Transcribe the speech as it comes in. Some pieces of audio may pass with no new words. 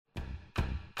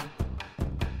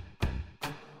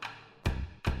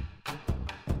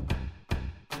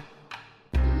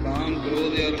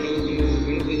Welcome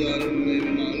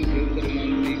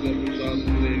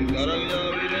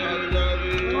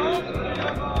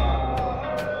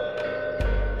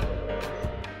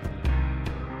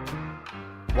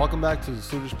back to the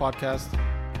Suraj Podcast.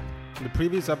 In the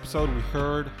previous episode, we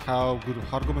heard how Guru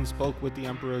Hargobind spoke with the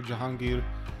Emperor Jahangir,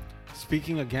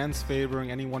 speaking against favoring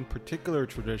any one particular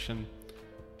tradition,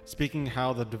 speaking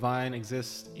how the divine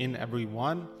exists in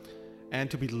everyone, and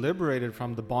to be liberated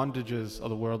from the bondages of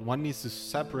the world, one needs to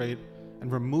separate and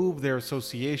remove their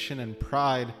association and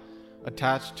pride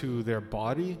attached to their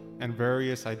body and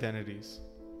various identities.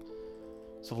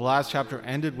 So the last chapter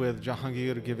ended with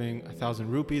Jahangir giving 1,000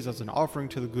 rupees as an offering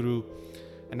to the Guru.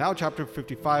 And now chapter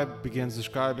 55 begins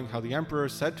describing how the emperor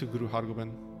said to Guru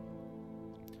Hargobind,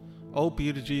 "O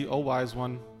Pirji, O wise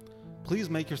one, please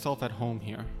make yourself at home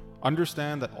here.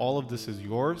 Understand that all of this is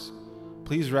yours.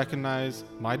 Please recognize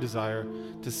my desire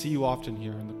to see you often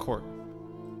here in the court."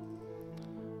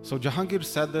 So Jahangir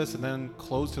said this and then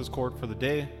closed his court for the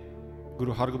day.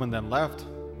 Guru Hargobind then left,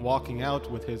 walking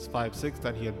out with his 5 Sikhs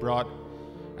that he had brought,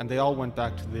 and they all went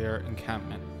back to their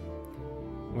encampment.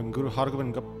 When Guru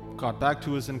Hargobind got back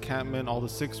to his encampment, all the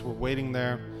Sikhs were waiting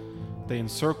there. They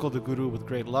encircled the Guru with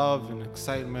great love and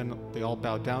excitement. They all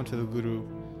bowed down to the Guru.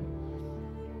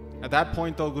 At that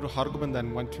point though, Guru Hargobind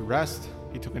then went to rest.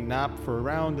 He took a nap for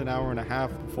around an hour and a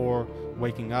half before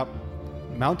waking up,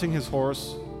 mounting his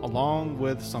horse along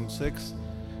with some Sikhs,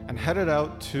 and headed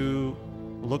out to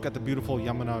look at the beautiful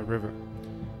Yamuna river,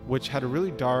 which had a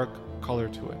really dark color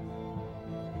to it.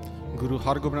 Guru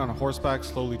Hargobind on horseback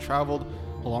slowly traveled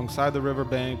alongside the river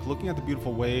bank, looking at the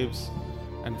beautiful waves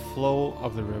and flow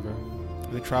of the river.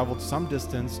 They traveled some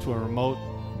distance to a remote,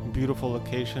 beautiful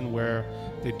location where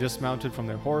they dismounted from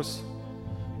their horse.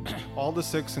 All the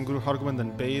Sikhs and Guru Hargobind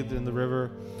then bathed in the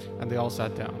river, and they all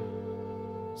sat down.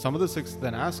 Some of the Sikhs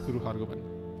then asked Guru Hargobind,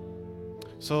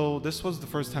 "So this was the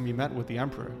first time you met with the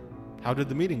emperor. How did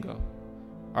the meeting go?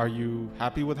 Are you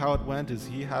happy with how it went? Is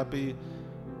he happy?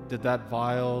 Did that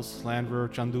vile slanderer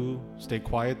Chandu stay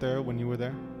quiet there when you were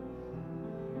there?"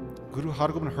 Guru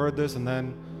Hargobind heard this and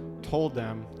then told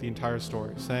them the entire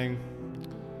story, saying,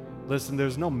 "Listen,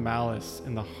 there's no malice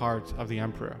in the heart of the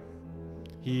emperor.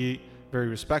 He very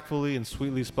respectfully and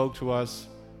sweetly spoke to us.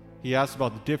 He asked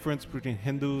about the difference between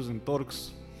Hindus and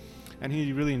Turks, and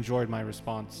he really enjoyed my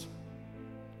response."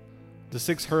 The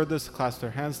Sikhs heard this, clasped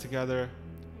their hands together,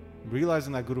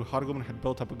 realizing that Guru Hargobind had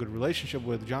built up a good relationship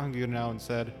with Jahangir now, and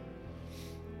said,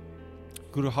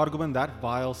 "Guru Hargobind, that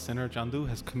vile sinner Chandu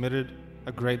has committed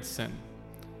a great sin,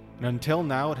 and until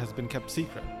now it has been kept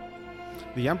secret.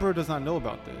 The emperor does not know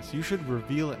about this. You should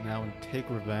reveal it now and take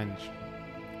revenge.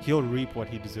 He'll reap what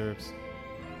he deserves."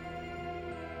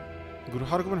 Guru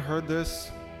Hargobind heard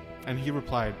this, and he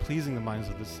replied, pleasing the minds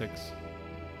of the Sikhs,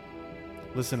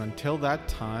 "Listen, until that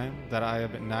time that I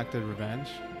have enacted revenge,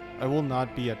 I will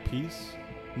not be at peace,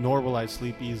 nor will I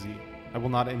sleep easy. I will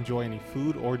not enjoy any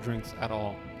food or drinks at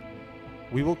all.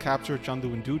 We will capture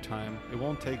Chandu in due time. It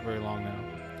won't take very long now,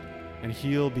 and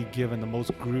he'll be given the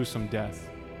most gruesome death.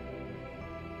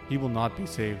 He will not be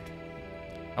saved.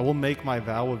 I will make my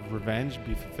vow of revenge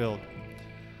be fulfilled.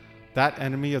 That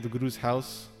enemy of the Guru's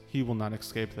house, he will not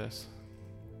escape this."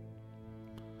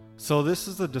 So this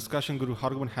is the discussion Guru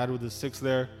Hargobind had with his Sikhs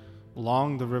there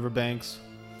along the river banks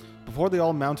before they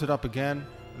all mounted up again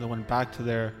and they went back to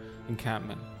their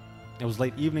encampment. It was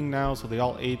late evening now, so they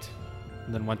all ate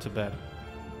and then went to bed.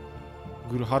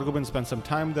 Guru Hargobind spent some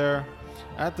time there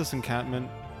at this encampment,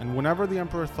 and whenever the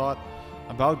emperor thought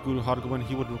about Guru Hargobind,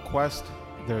 he would request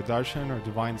their darshan or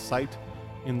divine sight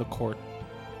in the court.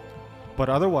 But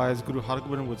otherwise, Guru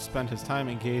Hargobind would spend his time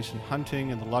engaged in hunting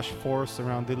in the lush forests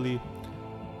around Delhi.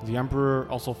 The emperor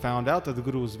also found out that the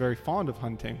Guru was very fond of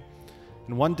hunting,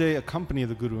 and one day accompanied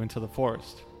the Guru into the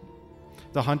forest.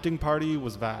 The hunting party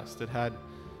was vast. It had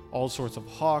all sorts of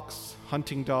hawks,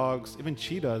 hunting dogs, even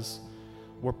cheetahs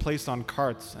were placed on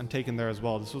carts and taken there as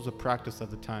well. This was a practice at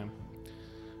the time,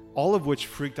 all of which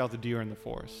freaked out the deer in the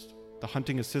forest. The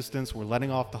hunting assistants were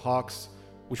letting off the hawks,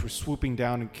 which were swooping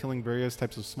down and killing various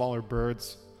types of smaller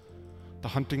birds. The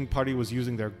hunting party was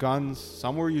using their guns,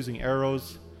 some were using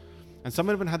arrows, and some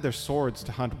even had their swords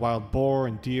to hunt wild boar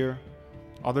and deer.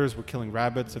 Others were killing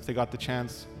rabbits if they got the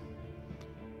chance.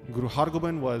 Guru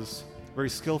Hargobind was very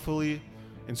skillfully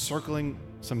encircling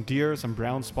some deer, some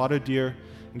brown spotted deer,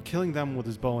 and killing them with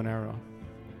his bow and arrow.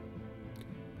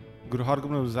 Guru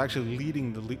Hargobind was actually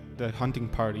leading the hunting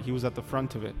party. He was at the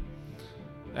front of it.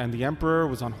 And the emperor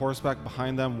was on horseback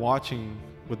behind them, watching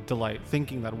with delight,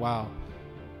 thinking that, wow,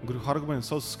 Guru Hargobind is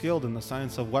so skilled in the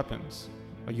science of weapons,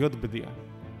 a Yudh Vidya.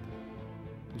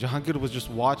 Jahangir was just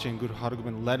watching Guru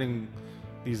Hargobind letting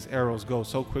these arrows go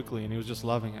so quickly, and he was just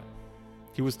loving it.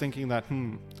 He was thinking that,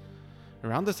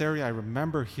 around this area I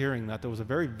remember hearing that there was a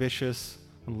very vicious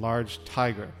and large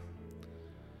tiger.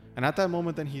 And at that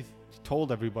moment then he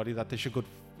told everybody that they should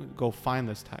go find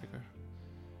this tiger.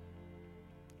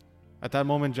 At that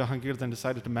moment, Jahangir then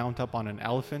decided to mount up on an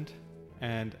elephant,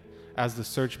 and as the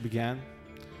search began,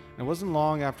 it wasn't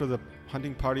long after the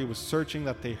hunting party was searching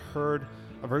that they heard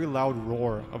a very loud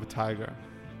roar of a tiger.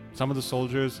 Some of the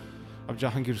soldiers of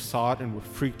Jahangir saw it and were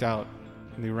freaked out,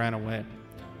 and they ran away.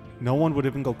 No one would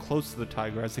even go close to the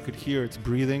tiger, as they could hear its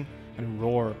breathing and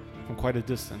roar from quite a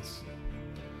distance.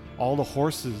 All the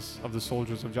horses of the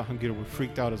soldiers of Jahangir were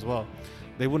freaked out as well.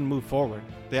 They wouldn't move forward.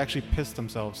 They actually pissed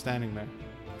themselves standing there.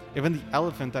 Even the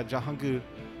elephant that Jahangir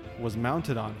was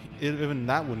mounted on, even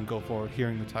that wouldn't go forward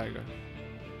hearing the tiger.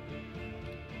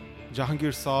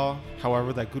 Jahangir saw,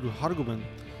 however, that Guru Hargobind,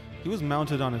 he was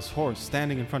mounted on his horse,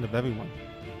 standing in front of everyone,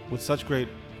 with such great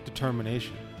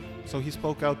determination. So he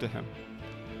spoke out to him.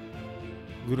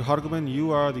 Guru Hargobind,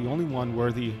 you are the only one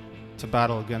worthy to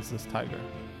battle against this tiger.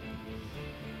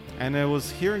 And it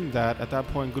was hearing that at that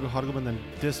point, Guru Hargobind then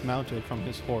dismounted from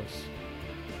his horse,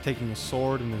 taking a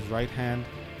sword in his right hand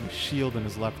and a shield in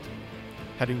his left,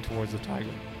 heading towards the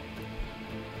tiger.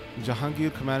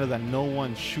 Jahangir commanded that no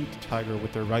one shoot the tiger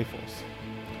with their rifles.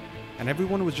 And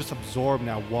everyone was just absorbed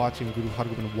now watching Guru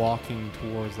Hargobind walking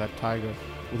towards that tiger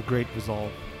with great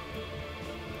resolve.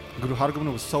 Guru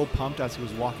Hargobind was so pumped as he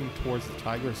was walking towards the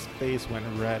tiger, his face went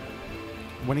red.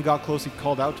 When he got close, he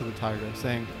called out to the tiger,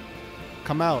 saying,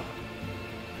 "Come out.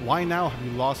 Why now have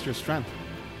you lost your strength?"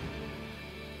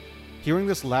 Hearing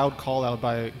this loud call out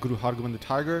by Guru Hargobind, the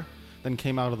tiger then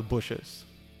came out of the bushes.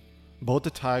 Both the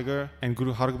tiger and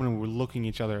Guru Hargobind were looking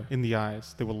each other in the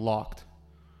eyes. They were locked.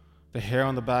 The hair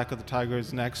on the back of the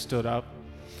tiger's neck stood up.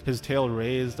 His tail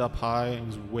raised up high and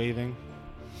was waving.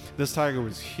 This tiger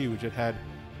was huge. It had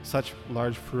such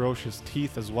large ferocious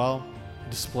teeth as well,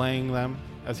 displaying them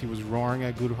as he was roaring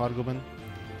at Guru Hargobind.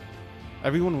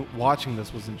 Everyone watching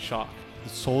this was in shock. The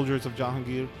soldiers of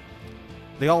Jahangir,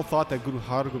 they all thought that Guru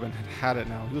Hargobind had it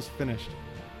now. He was finished.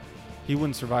 He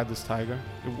wouldn't survive this tiger,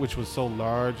 which was so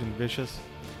large and vicious.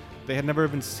 They had never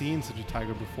even seen such a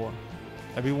tiger before.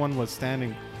 Everyone was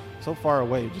standing so far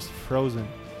away, just frozen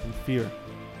in fear.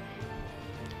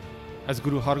 As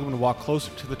Guru Hargobind walked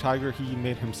closer to the tiger, he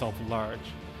made himself large,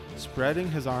 spreading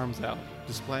his arms out,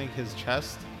 displaying his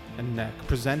chest and neck,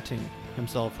 presenting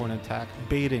himself for an attack,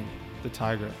 baiting the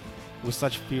tiger with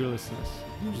such fearlessness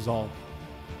and resolve.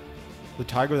 The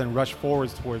tiger then rushed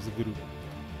forwards towards the Guru,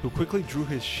 who quickly drew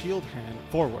his shield hand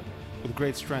forward with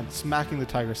great strength, smacking the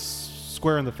tiger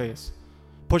square in the face,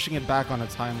 pushing it back on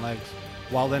its hind legs,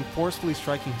 while then forcefully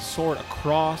striking his sword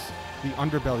across the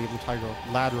underbelly of the tiger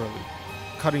laterally,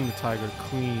 cutting the tiger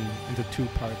clean into two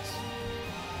parts.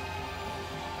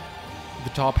 The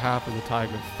top half of the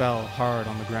tiger fell hard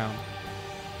on the ground.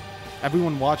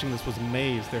 Everyone watching this was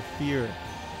amazed. Their fear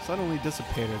suddenly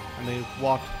dissipated, and they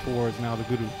walked towards now the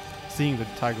Guru, seeing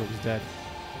that the tiger was dead.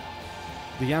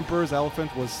 The emperor's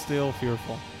elephant was still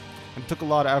fearful, and it took a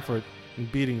lot of effort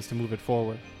and beatings to move it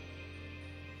forward.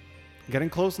 Getting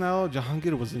close now,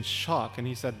 Jahangir was in shock, and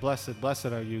he said, "Blessed, blessed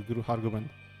are you, Guru Hargobind."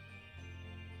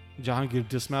 Jahangir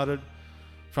dismounted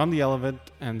from the elephant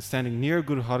and standing near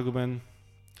Guru Hargobind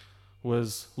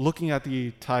was looking at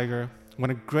the tiger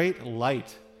when a great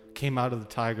light came out of the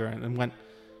tiger and went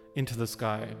into the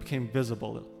sky. It became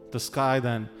visible. The sky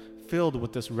then filled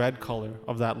with this red color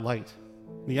of that light.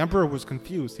 The emperor was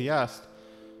confused. He asked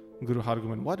Guru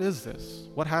Hargobind, "What is this?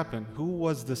 What happened? Who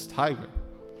was this tiger?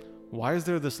 Why is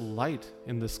there this light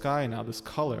in the sky now, this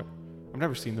color? I've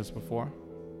never seen this before."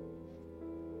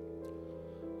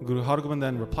 Guru Hargobind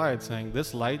then replied saying,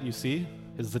 "This light you see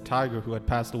is the tiger who had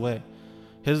passed away.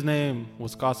 His name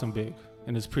was Qasim Beg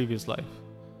in his previous life.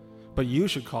 But you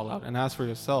should call out and ask for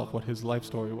yourself what his life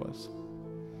story was."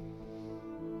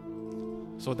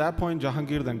 So at that point,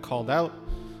 Jahangir then called out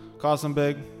Qasim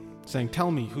Beg, saying,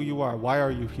 "Tell me who you are. Why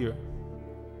are you here?"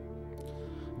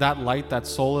 That light, that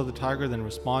soul of the tiger, then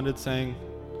responded saying,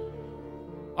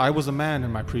 "I was a man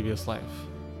in my previous life,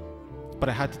 but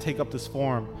I had to take up this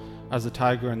form as a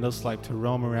tiger in this life to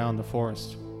roam around the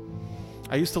forest.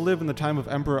 I used to live in the time of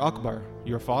Emperor Akbar,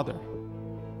 your father.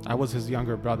 I was his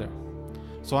younger brother,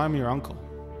 so I'm your uncle.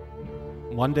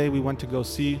 One day we went to go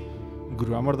see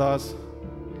Guru Amar Das.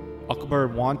 Akbar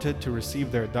wanted to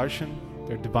receive their darshan,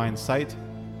 their divine sight.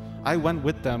 I went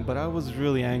with them, but I was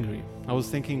really angry. I was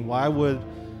thinking, why would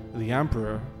the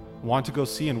emperor want to go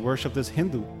see and worship this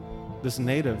Hindu, this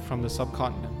native from the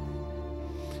subcontinent?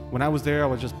 When I was there, I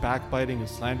was just backbiting and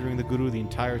slandering the Guru the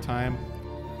entire time.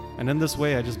 And in this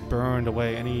way, I just burned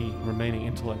away any remaining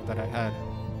intellect that I had.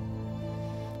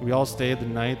 We all stayed the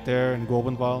night there in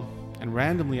Govinval, and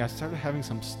randomly I started having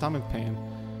some stomach pain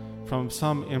from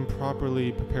some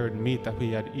improperly prepared meat that we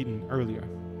had eaten earlier.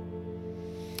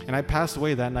 And I passed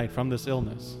away that night from this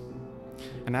illness.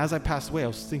 And as I passed away, I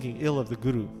was thinking ill of the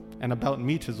Guru and about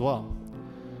meat as well.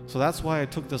 So that's why I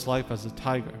took this life as a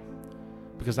tiger,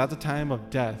 because at the time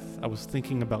of death, I was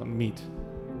thinking about meat.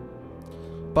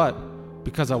 But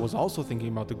because I was also thinking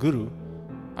about the Guru,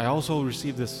 I also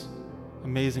received this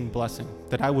amazing blessing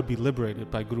that I would be liberated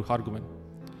by Guru Hargobind.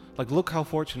 Like, look how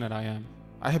fortunate I am.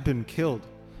 I have been killed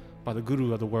by the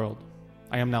Guru of the world.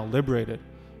 I am now liberated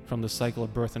from the cycle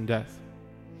of birth and death.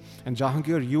 And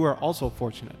Jahangir, you are also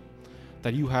fortunate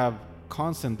that you have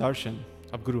constant darshan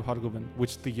of Guru Hargobind,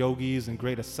 which the yogis and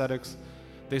great ascetics,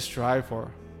 they strive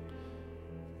for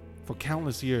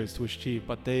countless years to achieve,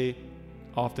 but they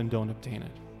often don't obtain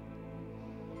it.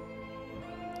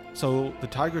 So the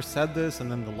tiger said this,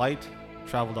 and then the light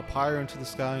traveled up higher into the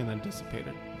sky and then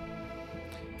dissipated.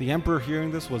 The emperor,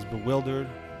 hearing this, was bewildered.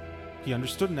 He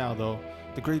understood now, though,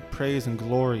 the great praise and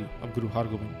glory of Guru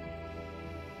Hargobind,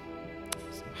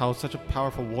 how such a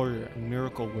powerful warrior and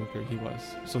miracle worker he was.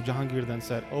 So Jahangir then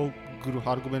said, "Oh, Guru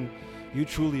Hargobind, you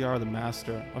truly are the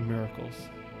master of miracles.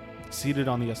 Seated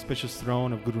on the auspicious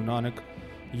throne of Guru Nanak,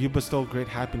 you bestow great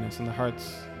happiness in the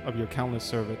hearts of your countless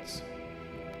servants.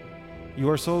 You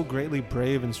are so greatly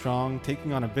brave and strong,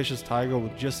 taking on a vicious tiger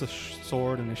with just a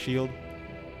sword and a shield.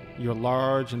 Your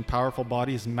large and powerful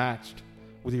body is matched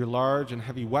with your large and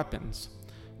heavy weapons,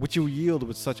 which you wield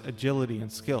with such agility and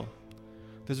skill.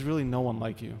 There's really no one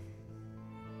like you."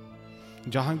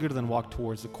 Jahangir then walked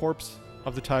towards the corpse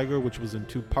of the tiger, which was in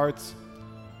two parts.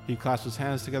 He clasped his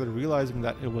hands together, realizing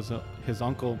that it was his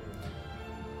uncle.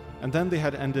 And then they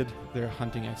had ended their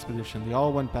hunting expedition. They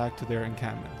all went back to their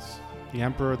encampments. The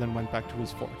emperor then went back to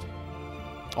his fort.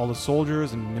 All the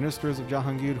soldiers and ministers of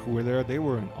Jahangir who were there, they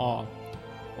were in awe.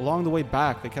 Along the way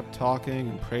back, they kept talking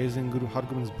and praising Guru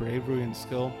Hargobind's bravery and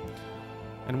skill.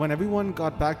 And when everyone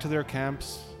got back to their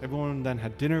camps, everyone then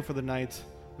had dinner for the night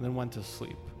and then went to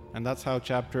sleep. And that's how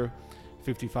chapter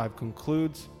 55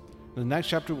 concludes. In the next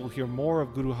chapter, we'll hear more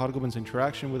of Guru Hargobind's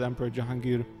interaction with Emperor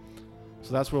Jahangir.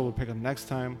 So that's where we'll pick up next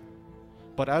time.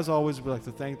 But as always, we'd like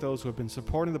to thank those who have been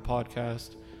supporting the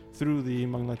podcast through the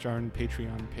Mangalacharan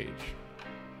Patreon page.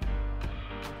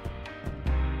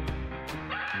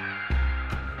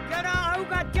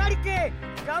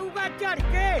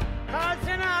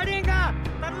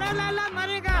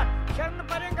 शरण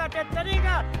परेगा ते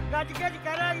तरेगा गज गज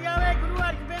करा जावे गुरु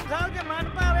अर्जन साहब के मन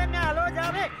पावे में हलो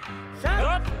जावे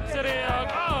सत श्री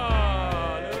अकाल।